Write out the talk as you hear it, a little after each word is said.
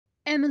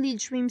Emily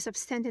dreams of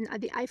standing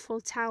at the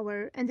Eiffel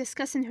Tower and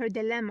discussing her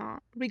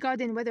dilemma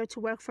regarding whether to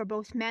work for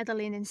both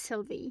Madeleine and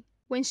Sylvie.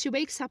 When she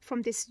wakes up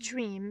from this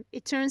dream,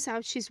 it turns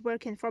out she's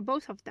working for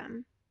both of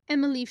them.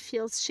 Emily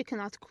feels she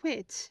cannot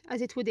quit,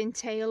 as it would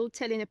entail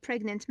telling a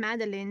pregnant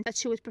Madeleine that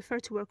she would prefer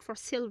to work for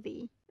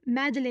Sylvie.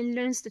 Madeleine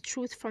learns the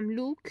truth from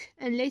Luke,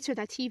 and later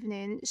that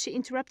evening, she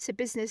interrupts a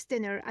business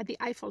dinner at the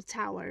Eiffel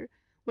Tower,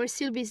 where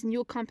Sylvie's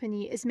new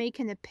company is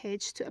making a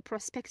pitch to a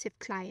prospective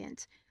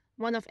client,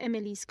 one of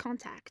Emily's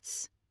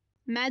contacts.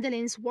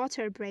 Madeleine's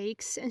water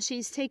breaks, and she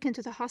is taken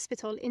to the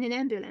hospital in an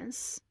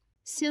ambulance.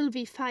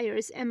 Sylvie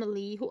fires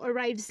Emily, who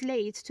arrives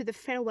late to the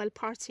farewell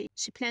party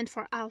she planned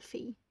for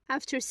Alfie.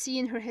 After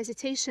seeing her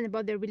hesitation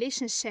about their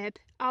relationship,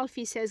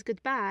 Alfie says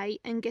goodbye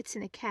and gets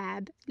in a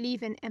cab,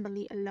 leaving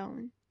Emily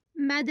alone.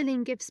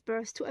 Madeleine gives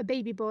birth to a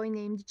baby boy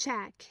named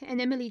Jack,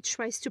 and Emily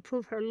tries to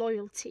prove her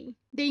loyalty.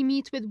 They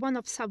meet with one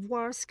of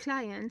Savoir's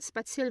clients,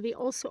 but Sylvie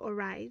also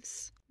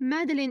arrives.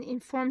 Madeleine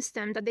informs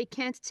them that they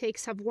can't take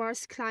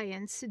Savoir's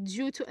clients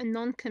due to a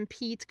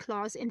non-compete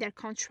clause in their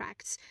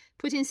contracts,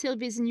 putting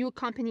Sylvie's new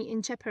company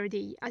in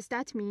jeopardy, as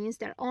that means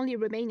their only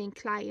remaining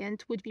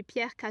client would be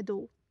Pierre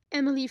Cadeau.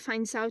 Emily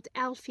finds out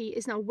Alfie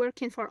is now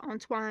working for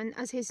Antoine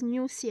as his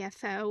new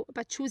CFO,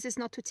 but chooses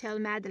not to tell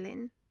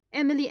Madeleine.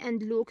 Emily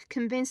and Luke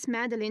convince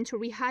Madeleine to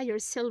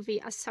rehire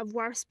Sylvie as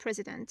Savoir's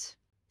president.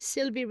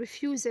 Sylvie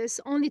refuses,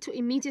 only to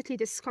immediately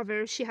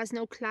discover she has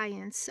no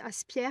clients,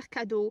 as Pierre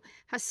Cadeau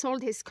has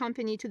sold his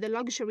company to the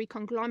luxury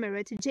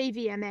conglomerate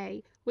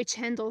JVMA, which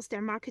handles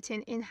their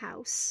marketing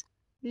in-house.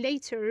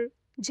 Later,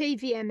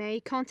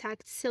 JVMA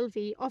contacts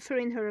Sylvie,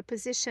 offering her a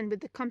position with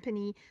the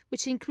company,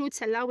 which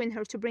includes allowing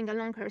her to bring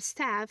along her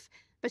staff,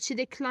 but she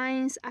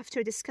declines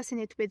after discussing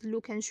it with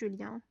Luke and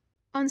Julien.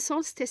 On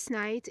solstice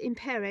night in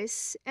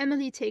Paris,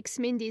 Emily takes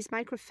Mindy's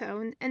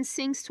microphone and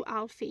sings to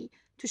Alfie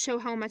to show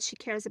how much she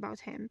cares about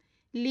him,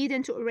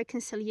 leading to a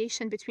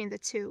reconciliation between the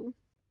two.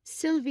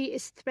 Sylvie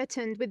is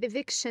threatened with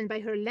eviction by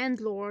her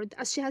landlord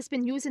as she has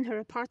been using her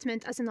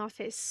apartment as an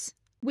office.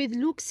 With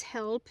Luke's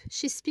help,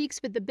 she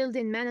speaks with the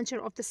building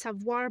manager of the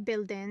Savoir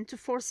building to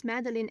force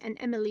Madeleine and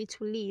Emily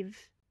to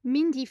leave.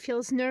 Mindy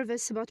feels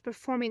nervous about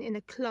performing in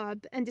a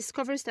club and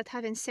discovers that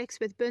having sex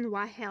with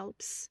Benoit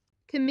helps.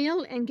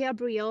 Camille and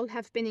Gabrielle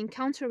have been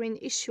encountering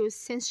issues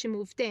since she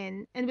moved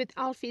in, and with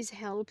Alfie's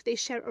help, they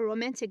share a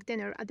romantic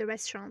dinner at the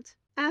restaurant.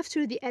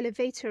 After the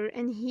elevator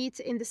and heat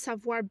in the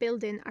Savoir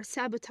building are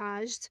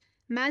sabotaged,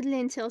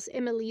 Madeleine tells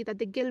Emily that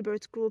the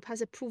Gilbert group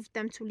has approved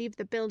them to leave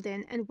the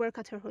building and work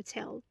at her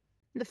hotel.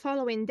 The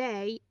following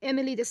day,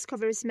 Emily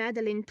discovers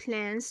Madeleine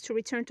plans to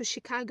return to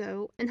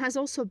Chicago and has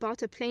also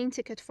bought a plane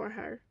ticket for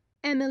her.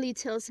 Emily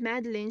tells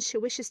Madeleine she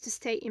wishes to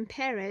stay in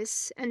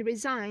Paris and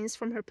resigns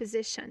from her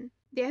position.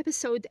 The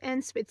episode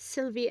ends with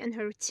Sylvie and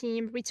her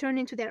team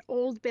returning to their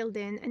old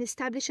building and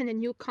establishing a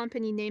new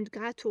company named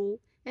Grateau,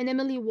 and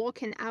Emily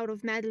walking out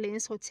of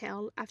Madeleine's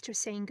hotel after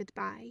saying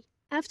goodbye.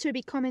 After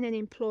becoming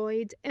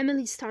unemployed,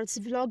 Emily starts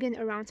vlogging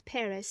around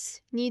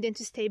Paris, needing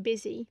to stay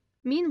busy.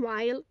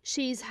 Meanwhile,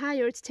 she is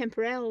hired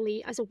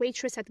temporarily as a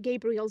waitress at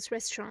Gabriel's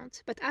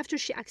restaurant, but after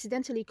she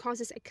accidentally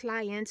causes a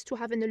client to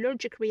have an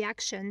allergic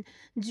reaction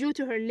due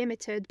to her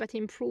limited but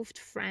improved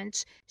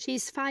French, she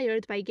is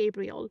fired by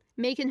Gabriel,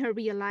 making her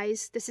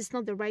realize this is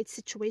not the right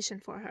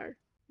situation for her.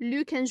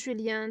 Luc and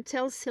Julien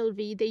tell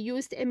Sylvie they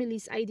used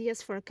Emily's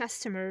ideas for a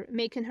customer,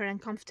 making her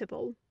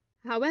uncomfortable.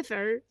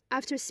 However,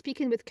 after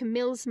speaking with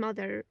Camille's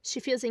mother, she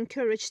feels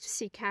encouraged to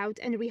seek out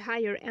and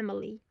rehire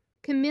Emily.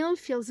 Camille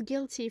feels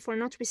guilty for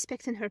not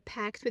respecting her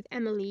pact with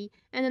Emily,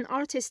 and an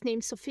artist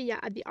named Sophia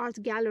at the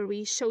art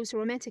gallery shows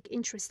romantic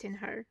interest in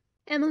her.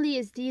 Emily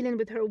is dealing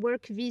with her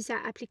work visa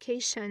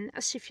application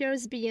as she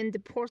fears being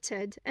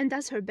deported and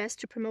does her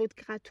best to promote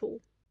Grateau.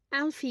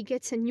 Alfie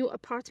gets a new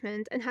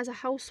apartment and has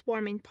a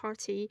housewarming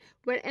party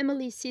where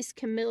Emily sees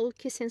Camille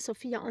kissing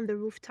Sophia on the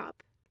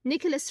rooftop.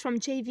 Nicholas from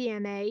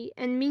JVMA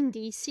and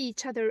Mindy see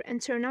each other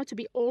and turn out to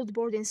be old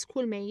boarding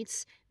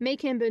schoolmates,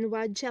 making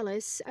Benoit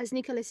jealous as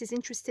Nicholas is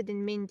interested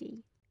in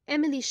Mindy.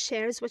 Emily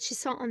shares what she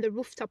saw on the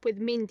rooftop with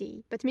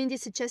Mindy, but Mindy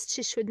suggests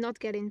she should not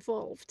get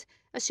involved,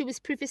 as she was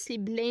previously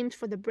blamed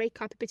for the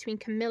breakup between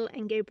Camille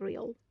and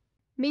Gabriel.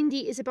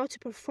 Mindy is about to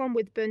perform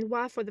with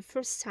Benoit for the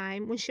first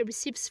time when she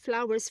receives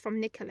flowers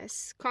from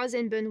Nicholas,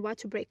 causing Benoit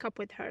to break up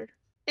with her.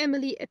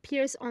 Emily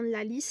appears on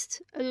La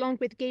Liste along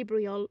with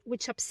Gabriel,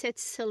 which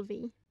upsets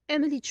Sylvie.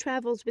 Emily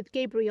travels with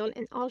Gabriel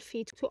and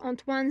Alfie to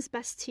Antoine's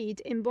Bastide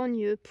in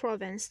Bonnieux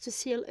province to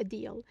seal a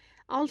deal.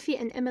 Alfie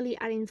and Emily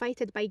are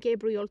invited by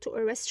Gabriel to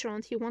a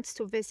restaurant he wants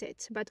to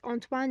visit, but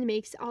Antoine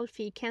makes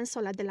Alfie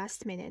cancel at the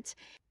last minute.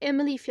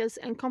 Emily feels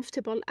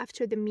uncomfortable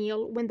after the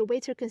meal when the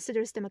waiter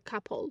considers them a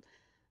couple.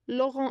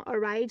 Laurent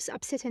arrives,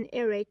 upsetting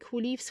Eric, who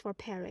leaves for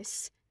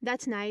Paris.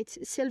 That night,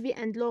 Sylvie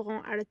and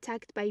Laurent are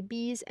attacked by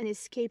bees and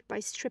escape by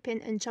stripping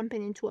and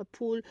jumping into a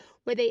pool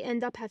where they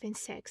end up having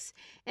sex.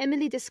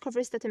 Emily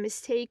discovers that a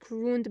mistake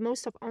ruined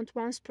most of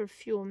Antoine's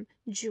perfume,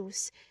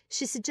 Juice.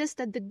 She suggests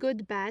that the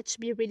good batch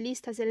be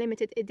released as a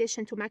limited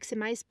edition to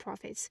maximize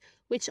profits,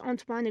 which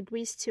Antoine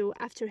agrees to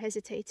after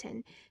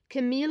hesitating.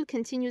 Camille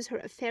continues her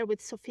affair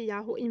with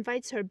Sophia, who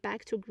invites her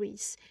back to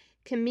Greece.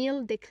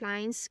 Camille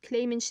declines,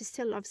 claiming she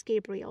still loves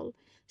Gabriel.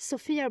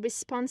 Sophia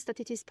responds that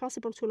it is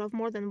possible to love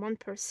more than one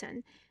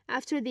person.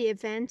 After the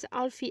event,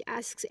 Alfie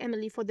asks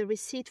Emily for the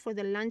receipt for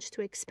the lunch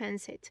to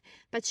expense it,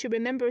 but she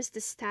remembers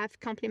the staff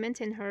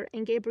complimenting her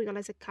and Gabriel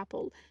as a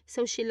couple,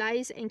 so she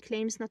lies and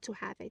claims not to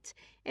have it.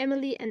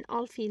 Emily and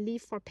Alfie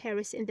leave for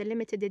Paris in the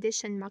limited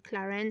edition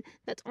McLaren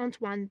that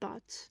Antoine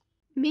bought.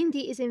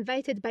 Mindy is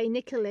invited by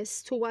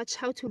Nicholas to watch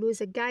How to Lose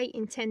a Guy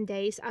in 10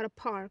 Days at a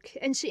park,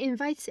 and she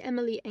invites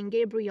Emily and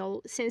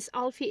Gabriel since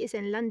Alfie is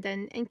in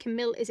London and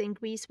Camille is in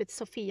Greece with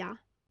Sophia.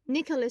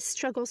 Nicholas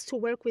struggles to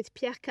work with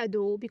Pierre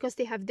Cadeau because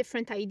they have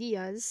different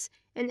ideas,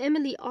 and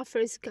Emily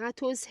offers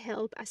Gratteau's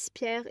help as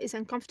Pierre is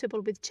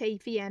uncomfortable with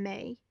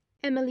JVMA.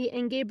 Emily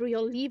and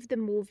Gabriel leave the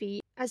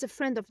movie as a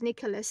friend of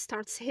Nicholas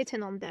starts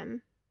hitting on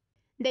them.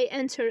 They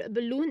enter a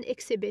balloon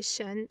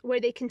exhibition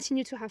where they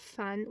continue to have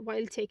fun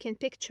while taking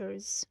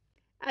pictures.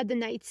 At the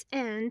night's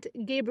end,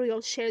 Gabriel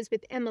shares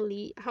with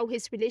Emily how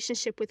his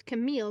relationship with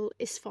Camille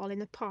is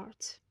falling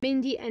apart.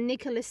 Mindy and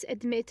Nicholas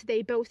admit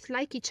they both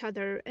like each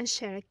other and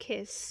share a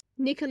kiss.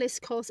 Nicholas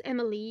calls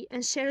Emily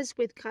and shares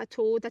with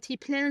Gratteau that he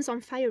plans on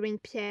firing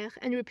Pierre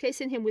and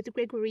replacing him with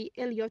Gregory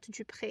Elliott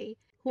Dupré,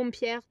 whom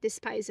Pierre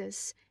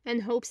despises,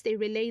 and hopes they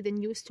relay the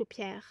news to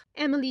Pierre.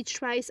 Emily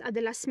tries at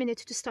the last minute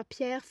to stop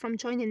Pierre from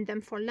joining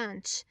them for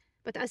lunch,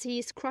 but as he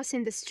is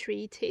crossing the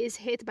street, he is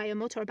hit by a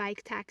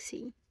motorbike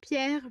taxi.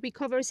 Pierre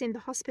recovers in the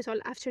hospital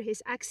after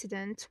his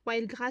accident,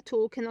 while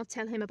Gratteau cannot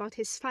tell him about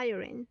his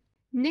firing.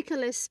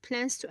 Nicholas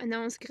plans to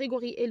announce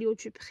Gregory Elliott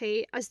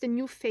Dupré as the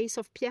new face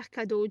of Pierre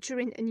Cadeau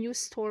during a new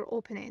store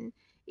opening,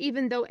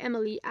 even though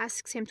Emily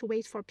asks him to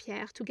wait for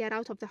Pierre to get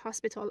out of the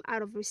hospital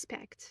out of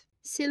respect.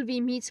 Sylvie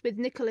meets with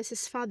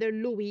Nicholas's father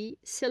Louis,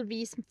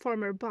 Sylvie's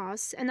former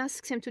boss, and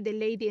asks him to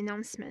delay the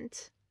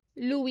announcement.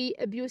 Louis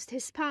abused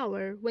his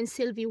power when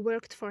Sylvie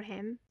worked for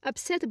him.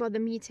 Upset about the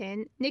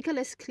meeting,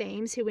 Nicholas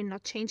claims he will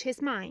not change his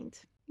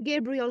mind.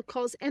 Gabriel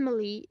calls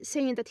Emily,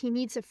 saying that he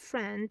needs a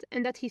friend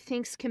and that he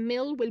thinks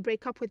Camille will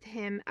break up with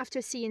him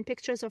after seeing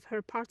pictures of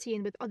her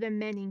partying with other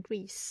men in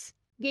Greece.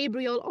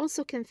 Gabriel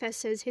also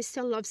confesses he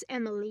still loves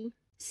Emily.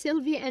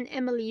 Sylvie and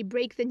Emily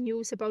break the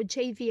news about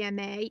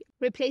JVMA,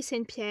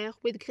 replacing Pierre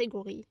with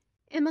Gregory.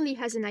 Emily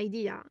has an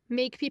idea: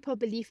 make people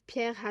believe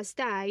Pierre has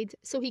died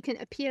so he can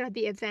appear at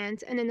the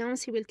event and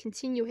announce he will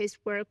continue his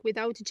work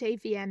without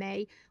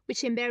JVMA,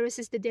 which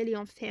embarrasses the De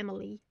Leon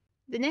family.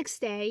 The next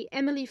day,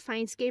 Emily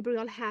finds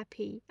Gabriel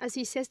happy as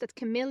he says that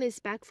Camille is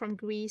back from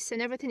Greece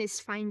and everything is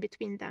fine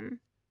between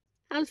them.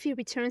 Alfie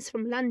returns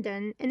from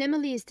London and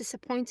Emily is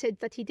disappointed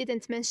that he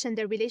didn't mention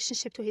their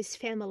relationship to his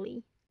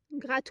family.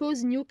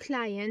 Gratteau's new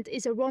client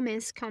is a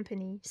romance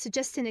company,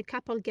 suggesting a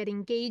couple get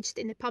engaged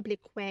in a public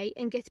way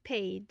and get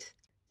paid.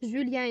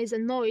 Julien is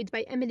annoyed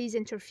by Emily's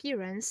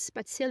interference,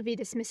 but Sylvie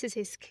dismisses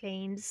his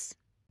claims.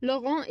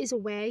 Laurent is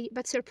away,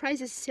 but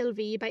surprises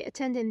Sylvie by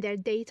attending their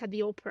date at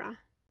the opera.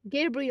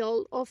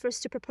 Gabriel offers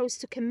to propose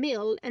to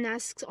Camille and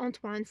asks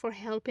Antoine for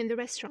help in the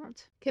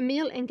restaurant.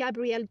 Camille and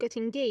Gabriel get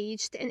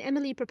engaged, and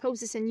Emily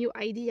proposes a new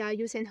idea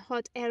using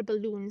hot air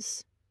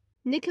balloons.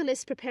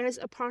 Nicholas prepares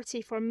a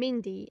party for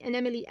Mindy, and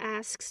Emily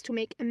asks to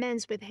make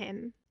amends with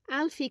him.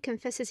 Alfie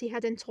confesses he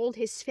hadn't told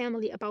his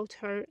family about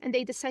her, and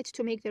they decide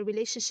to make their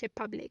relationship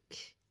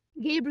public.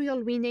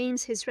 Gabriel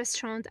renames his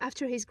restaurant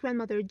after his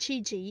grandmother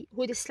Gigi,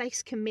 who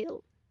dislikes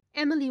Camille.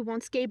 Emily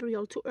wants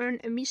Gabriel to earn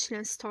a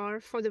Michelin star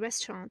for the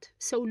restaurant,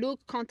 so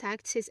Luke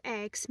contacts his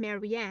ex,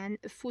 Marianne,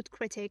 a food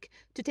critic,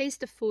 to taste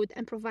the food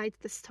and provide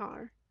the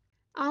star.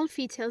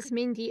 Alfie tells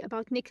Mindy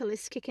about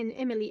Nicholas kicking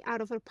Emily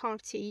out of her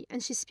party,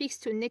 and she speaks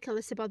to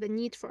Nicholas about the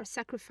need for a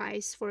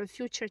sacrifice for a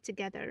future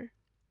together.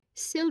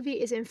 Sylvie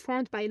is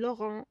informed by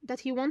Laurent that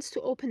he wants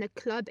to open a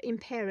club in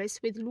Paris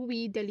with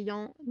Louis de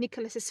Leon,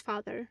 Nicholas's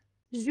father.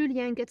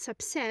 Julien gets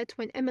upset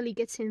when Emily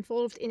gets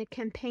involved in a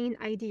campaign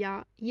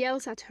idea,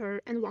 yells at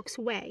her, and walks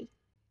away.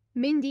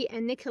 Mindy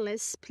and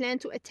Nicholas plan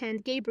to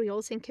attend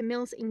Gabriel's and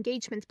Camille's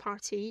engagement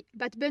party,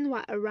 but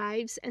Benoit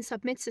arrives and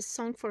submits a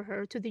song for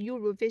her to the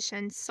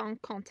Eurovision Song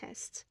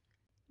Contest.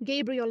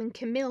 Gabriel and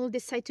Camille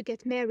decide to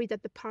get married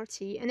at the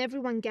party, and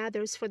everyone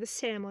gathers for the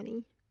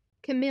ceremony.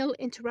 Camille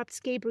interrupts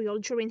Gabriel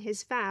during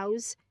his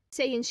vows,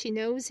 saying she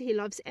knows he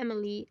loves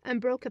Emily and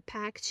broke a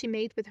pact she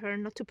made with her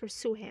not to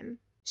pursue him.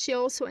 She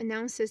also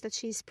announces that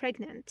she is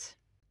pregnant.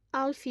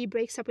 Alfie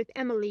breaks up with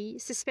Emily,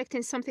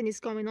 suspecting something is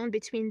going on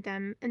between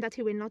them and that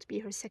he will not be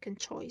her second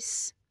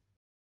choice.